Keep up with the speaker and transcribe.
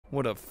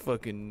What a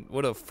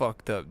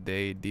fucked up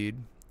day,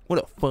 dude. What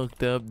a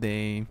fucked up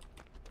day.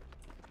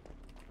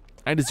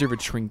 I deserve a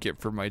trinket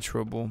for my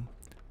trouble.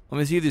 Let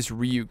me see if this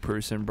Ryuk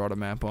person brought a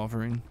map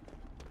offering.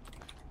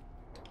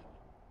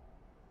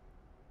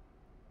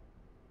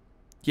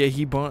 Yeah,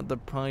 he bought the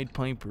Pied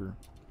Piper.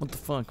 What the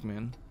fuck,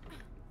 man?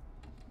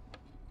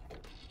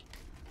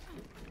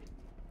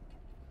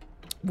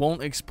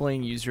 Won't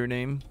explain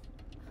username.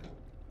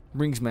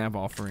 Brings map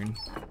offering.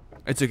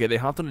 It's okay, they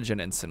hopped on a gen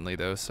instantly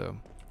though, so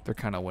they're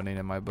kind of winning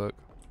in my book.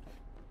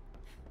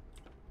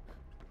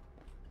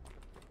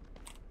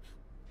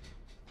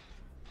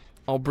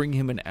 I'll bring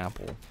him an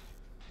apple.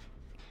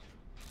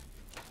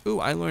 Ooh,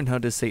 I learned how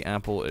to say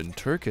apple in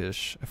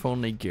Turkish. If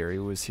only Gary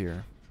was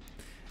here.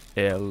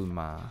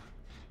 Elma.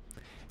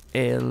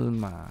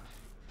 Elma.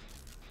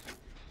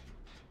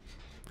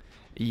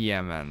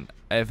 Yeah, man.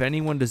 If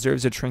anyone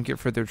deserves a trinket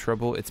for their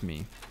trouble, it's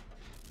me.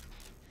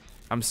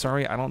 I'm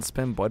sorry, I don't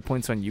spend blood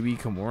points on Yui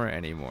Kimura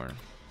anymore.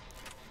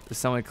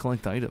 This how I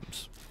collect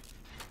items.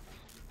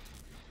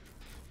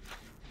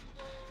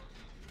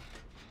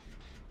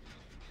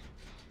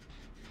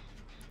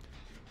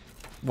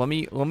 Let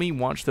me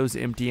watch those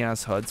empty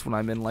ass huts when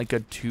I'm in like a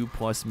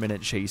 2+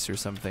 minute chase or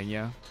something,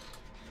 yeah?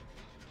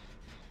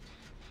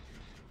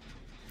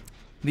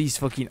 These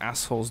fucking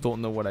assholes don't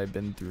know what I've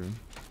been through.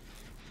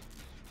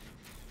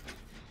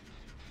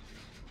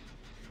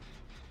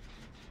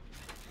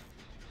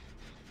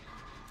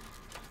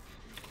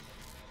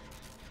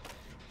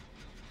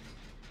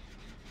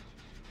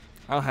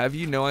 I'll have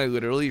you know I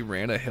literally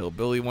ran a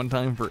hillbilly one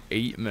time for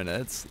 8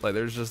 minutes. Like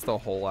there's just the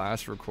whole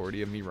ass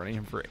recording of me running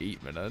him for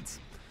 8 minutes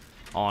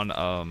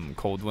on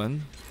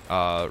Coldwind,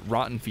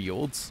 Rotten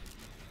Fields,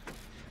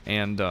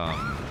 and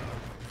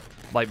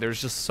like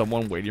there's just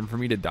someone waiting for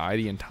me to die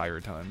the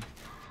entire time.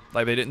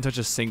 Like they didn't touch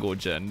a single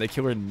gen. The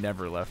killer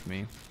never left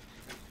me.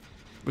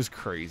 It was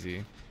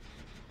crazy.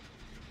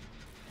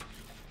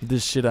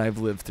 This shit I've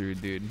lived through,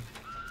 dude.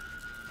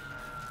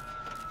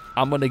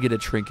 I'm gonna get a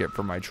trinket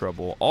for my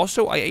trouble.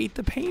 Also, I ate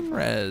the pain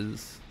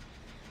res.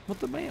 What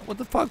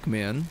the fuck,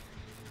 man?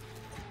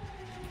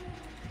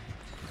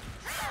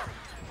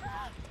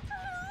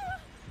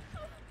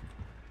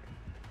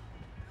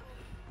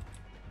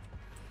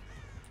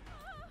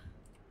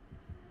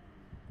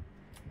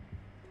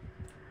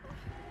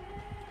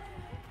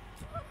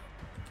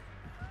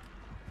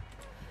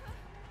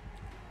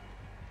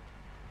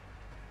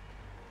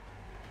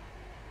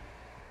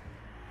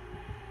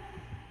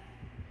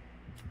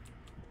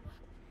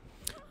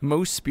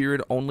 Most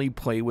spirit only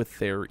play with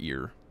their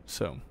ear,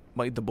 so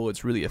like the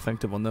bullet's really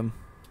effective on them.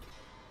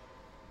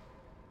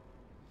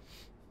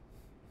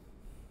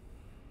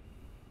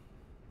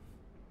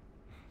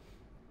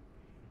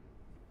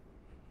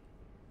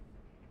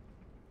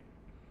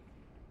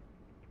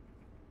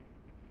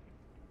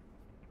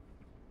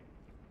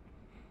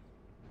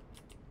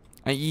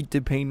 I eat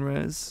the pain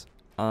res,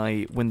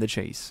 I win the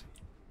chase.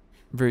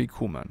 Very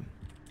cool, man.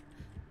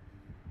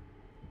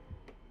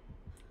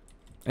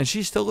 And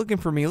she's still looking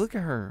for me. Look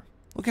at her.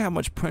 Look at how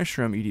much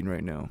pressure I'm eating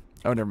right now.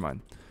 Oh, never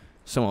mind.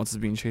 Someone else is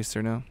being chased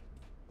there now.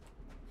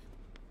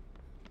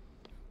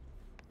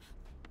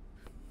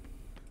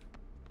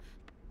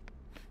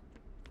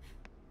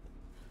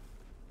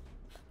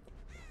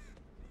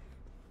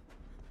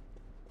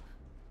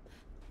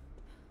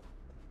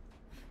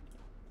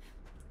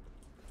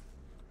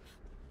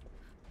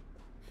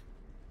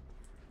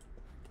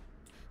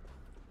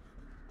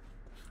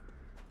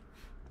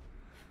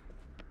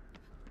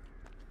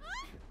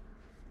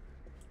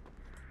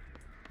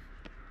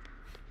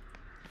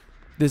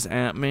 This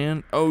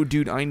Ant-Man. Oh,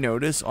 dude, I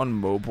noticed on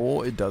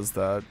mobile it does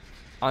that.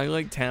 I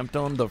like tapped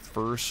on the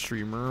first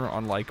streamer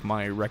on like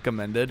my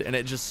recommended and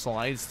it just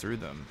slides through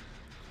them.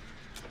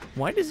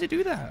 Why does it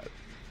do that?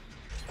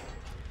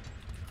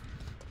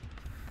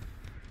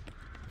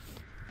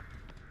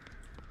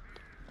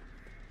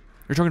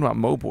 You're talking about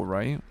mobile,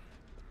 right?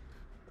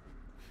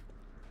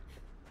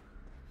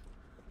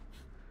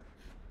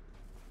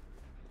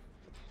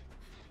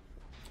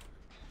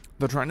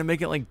 They're trying to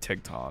make it like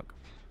TikTok.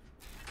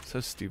 So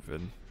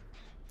stupid.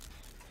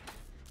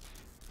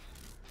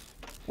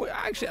 Well,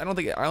 actually, I don't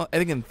think. I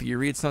think in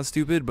theory it's not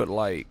stupid, but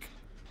like,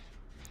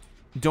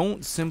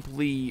 don't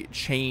simply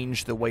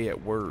change the way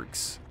it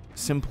works.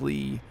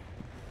 Simply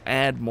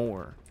add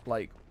more.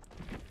 Like,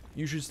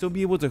 you should still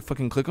be able to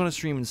fucking click on a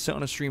stream and sit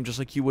on a stream just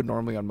like you would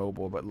normally on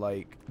mobile, but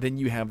like, then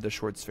you have the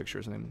shorts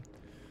fixtures and.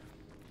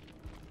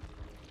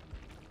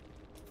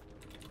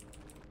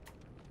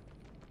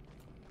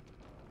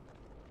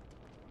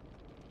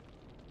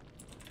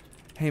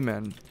 Hey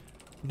man,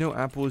 no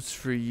apples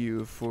for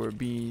you for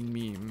being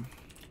meme.